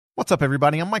What's up,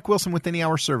 everybody? I'm Mike Wilson with Any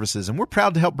Hour Services, and we're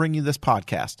proud to help bring you this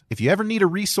podcast. If you ever need a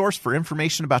resource for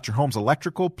information about your home's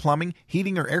electrical, plumbing,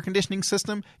 heating, or air conditioning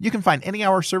system, you can find Any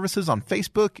Hour Services on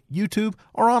Facebook, YouTube,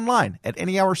 or online at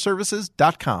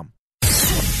anyhourservices.com.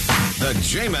 The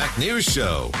J-Mac News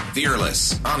Show.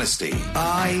 Fearless honesty.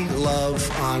 I love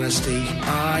honesty.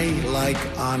 I like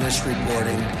honest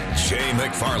reporting. Jay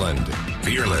McFarland.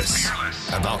 Fearless.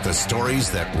 About the stories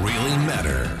that really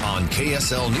matter on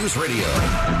KSL News Radio.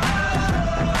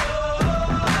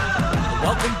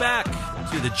 Welcome back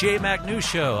to the J-Mac News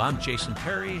Show. I'm Jason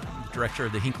Perry, director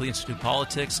of the Hinckley Institute of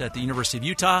Politics at the University of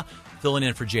Utah, filling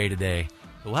in for Jay today.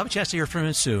 We'll have a chance to hear from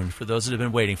him soon, for those that have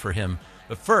been waiting for him.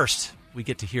 But first, we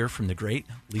get to hear from the great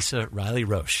Lisa Riley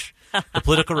Roach, the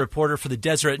political reporter for the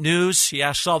Deseret News. She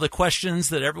asks all the questions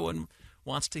that everyone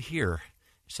wants to hear.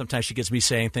 Sometimes she gets me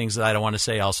saying things that I don't want to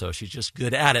say also. She's just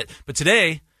good at it. But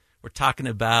today, we're talking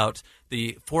about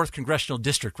the 4th Congressional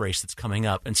District race that's coming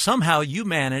up. And somehow you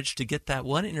managed to get that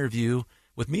one interview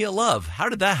with Mia Love. How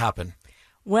did that happen?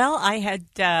 Well, I had,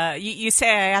 you say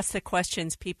I ask the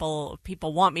questions people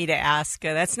want me to ask.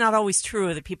 That's not always true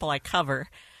of the people I cover.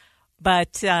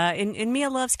 But in Mia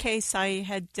Love's case, I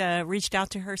had reached out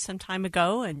to her some time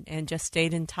ago and just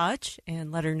stayed in touch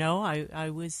and let her know I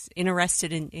was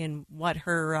interested in what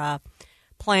her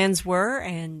plans were.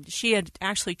 And she had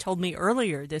actually told me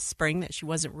earlier this spring that she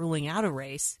wasn't ruling out a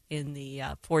race in the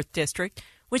 4th District,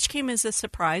 which came as a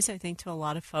surprise, I think, to a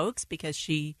lot of folks because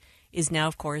she is now,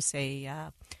 of course,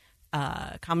 a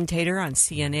commentator on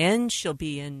CNN. She'll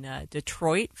be in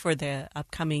Detroit for the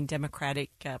upcoming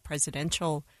Democratic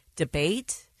presidential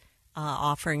debate,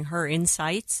 offering her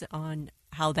insights on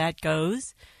how that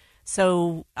goes.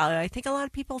 So I think a lot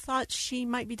of people thought she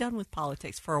might be done with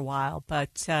politics for a while,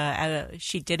 but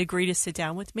she did agree to sit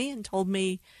down with me and told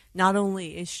me not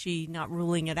only is she not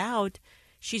ruling it out,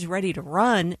 she's ready to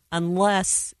run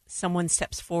unless someone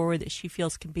steps forward that she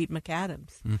feels can beat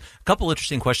McAdams. A couple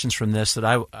interesting questions from this that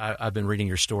I've been reading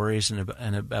your stories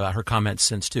and about her comments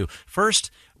since, too. First,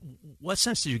 what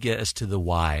sense did you get as to the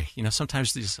why? You know,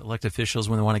 sometimes these elected officials,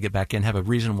 when they want to get back in, have a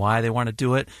reason why they want to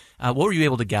do it. What were you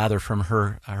able to gather from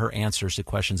her answers to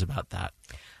questions about that?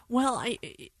 Well,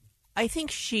 I think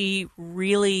she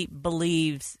really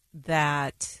believes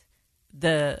that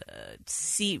the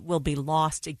seat will be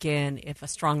lost again if a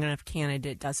strong enough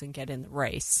candidate doesn't get in the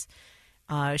race.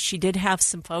 She did have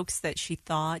some folks that she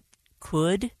thought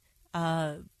could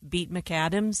beat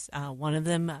McAdams. One of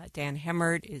them, Dan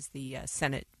Hemmert, is the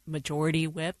Senate Majority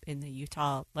Whip in the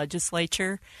Utah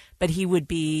legislature, but he would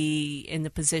be in the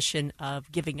position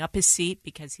of giving up his seat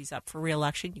because he's up for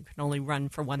re-election. You can only run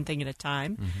for one thing at a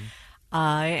time. Mm-hmm.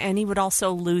 And he would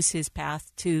also lose his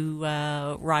path to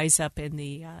rise up in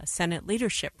the Senate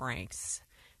leadership ranks.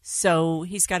 So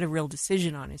he's got a real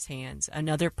decision on his hands.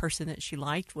 Another person that she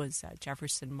liked was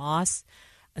Jefferson Moss,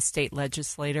 a state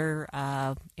legislator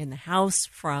in the House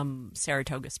from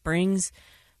Saratoga Springs.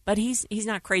 But he's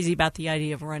not crazy about the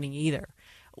idea of running either.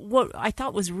 What I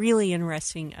thought was really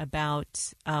interesting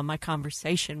about my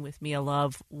conversation with Mia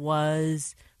Love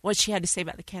was what she had to say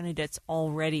about the candidates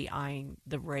already eyeing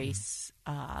the race.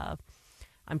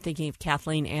 I'm thinking of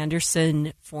Kathleen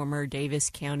Anderson, former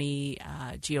Davis County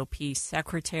GOP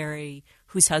secretary,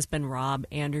 whose husband, Rob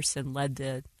Anderson, led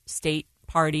the state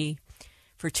party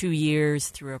for 2 years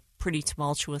through a pretty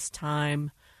tumultuous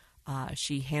time.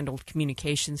 She handled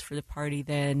communications for the party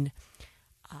then.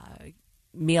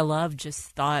 Mia Love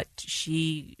just thought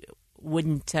she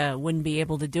wouldn't be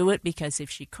able to do it because if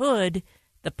she could,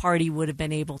 the party would have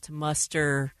been able to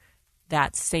muster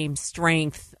that same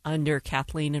strength under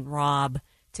Kathleen and Rob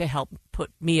to help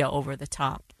put Mia over the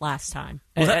top last time.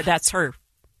 Well, that's her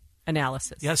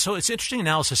analysis. Yeah, so it's interesting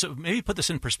analysis. So maybe put this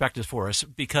in perspective for us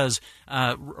because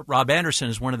Rob Anderson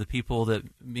is one of the people that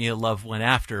Mia Love went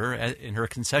after in her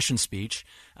concession speech.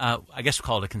 I guess we'll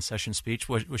call it a concession speech,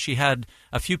 where she had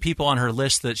a few people on her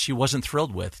list that she wasn't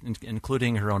thrilled with,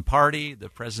 including her own party, the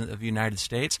President of the United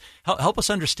States. Help us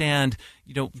understand,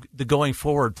 the going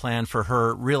forward plan for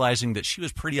her, realizing that she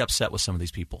was pretty upset with some of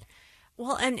these people.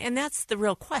 Well, and that's the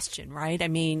real question, right? I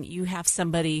mean, you have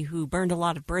somebody who burned a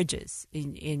lot of bridges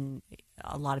in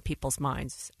a lot of people's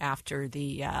minds after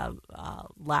the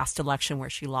last election where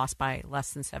she lost by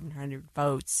less than 700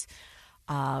 votes.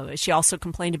 She also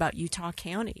complained about Utah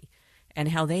County and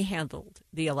how they handled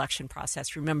the election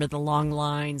process. Remember the long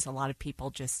lines? A lot of people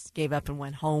just gave up and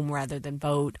went home rather than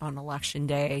vote on Election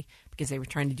Day because they were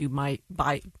trying to do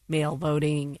by mail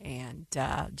voting and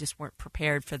just weren't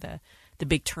prepared for the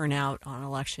big turnout on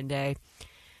Election Day.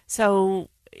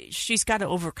 So she's got to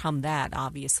overcome that,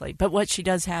 obviously. But what she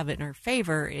does have in her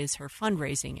favor is her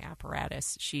fundraising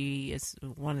apparatus. She is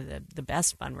one of the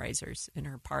best fundraisers in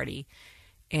her party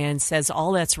and says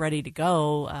all that's ready to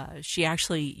go. She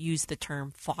actually used the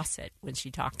term faucet when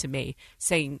she talked to me,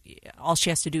 saying all she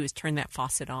has to do is turn that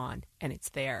faucet on and it's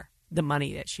there, the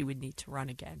money that she would need to run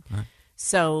again. Right.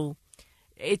 So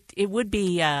it would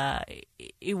be a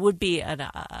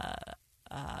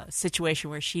situation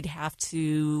where she'd have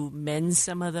to mend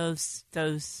some of those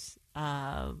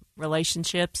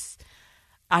relationships.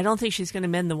 I don't think she's going to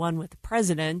mend the one with the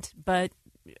president, but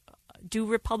do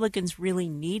Republicans really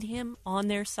need him on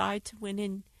their side to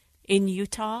win in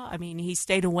Utah? I mean, he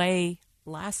stayed away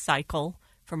last cycle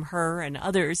from her and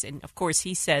others, and of course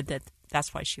he said that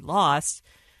that's why she lost.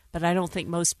 But I don't think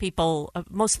most people,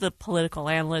 most of the political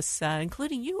analysts,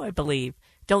 including you, I believe,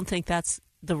 don't think that's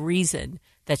the reason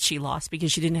that she lost,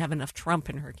 because she didn't have enough Trump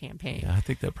in her campaign. Yeah, I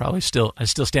think that I still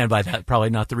stand by that. Probably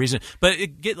not the reason. But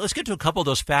let's get to a couple of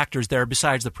those factors there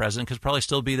besides the president, because probably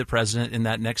still be the president in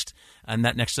that next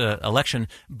election.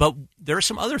 But there are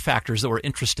some other factors that were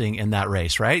interesting in that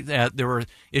race, right? There were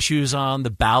issues on the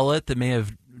ballot that may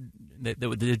have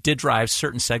that did drive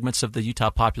certain segments of the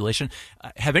Utah population.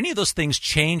 Have any of those things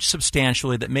changed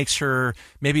substantially that makes her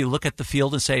maybe look at the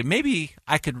field and say, maybe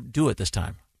I could do it this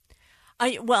time?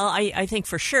 I think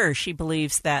for sure she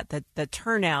believes that the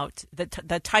turnout,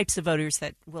 the types of voters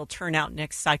that will turn out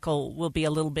next cycle will be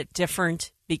a little bit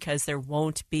different, because there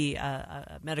won't be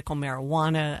a medical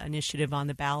marijuana initiative on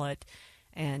the ballot,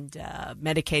 and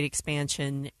Medicaid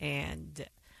expansion and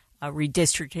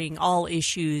redistricting, all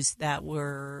issues that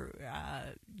were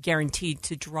guaranteed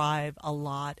to drive a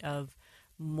lot of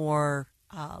more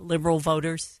liberal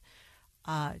voters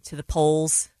to the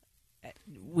polls.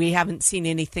 We haven't seen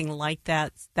anything like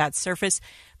that surface.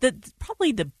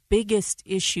 Probably the biggest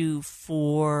issue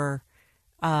for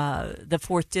the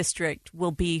 4th District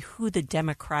will be who the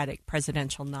Democratic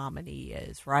presidential nominee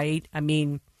is, right? I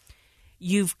mean,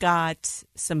 you've got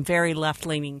some very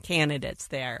left-leaning candidates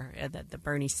there, the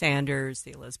Bernie Sanders,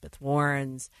 the Elizabeth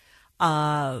Warrens,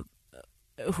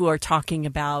 who are talking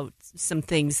about some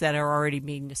things that are already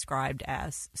being described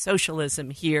as socialism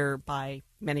here by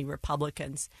many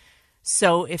Republicans.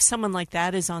 So if someone like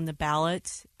that is on the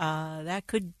ballot, that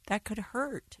could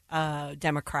hurt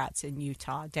Democrats in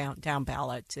Utah down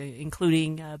ballot,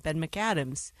 including Ben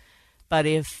McAdams. But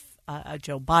if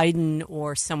Joe Biden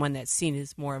or someone that's seen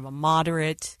as more of a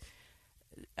moderate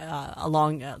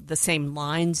along the same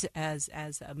lines as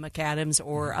McAdams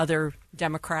or other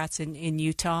Democrats in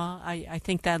Utah, I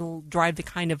think that'll drive the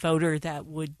kind of voter that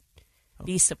would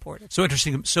be supportive. So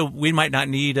interesting. So we might not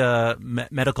need a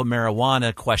medical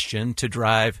marijuana question to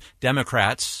drive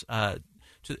Democrats,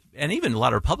 and even a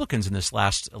lot of Republicans in this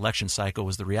last election cycle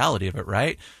was the reality of it,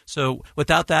 right? So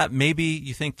without that, maybe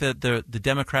you think that the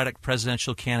Democratic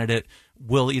presidential candidate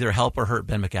will either help or hurt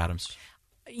Ben McAdams?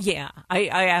 Yeah,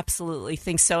 I absolutely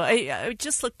think so. I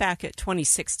just look back at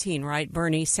 2016, right?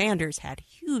 Bernie Sanders had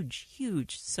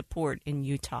huge support in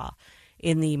Utah.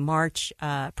 In the March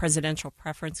presidential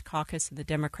preference caucus of the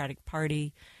Democratic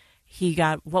Party, he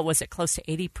got, close to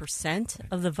 80%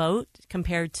 of the vote,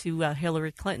 compared to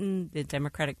Hillary Clinton, the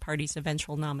Democratic Party's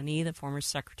eventual nominee, the former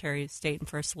Secretary of State and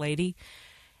First Lady.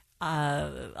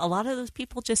 A lot of those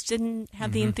people just didn't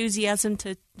have the enthusiasm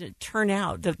to turn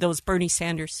out, those Bernie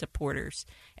Sanders supporters,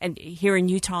 and here in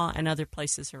Utah and other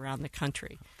places around the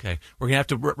country. Okay, we're going to have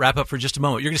to wrap up for just a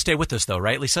moment. You're going to stay with us, though,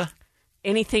 right, Lisa?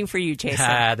 Anything for you, Jason.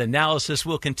 The analysis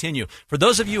will continue. For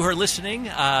those of you who are listening,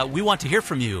 we want to hear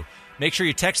from you. Make sure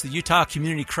you text the Utah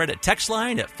Community Credit text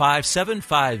line at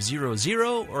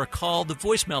 57500 or call the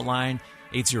voicemail line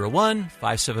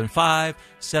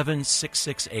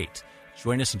 801-575-7668.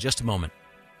 Join us in just a moment.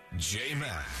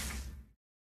 J-Mac.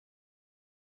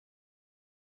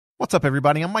 What's up,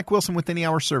 everybody? I'm Mike Wilson with Any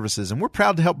Hour Services, and we're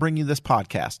proud to help bring you this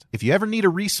podcast. If you ever need a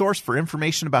resource for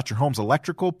information about your home's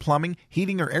electrical, plumbing,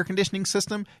 heating, or air conditioning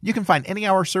system, you can find Any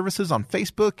Hour Services on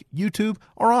Facebook, YouTube,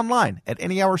 or online at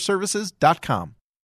anyhourservices.com.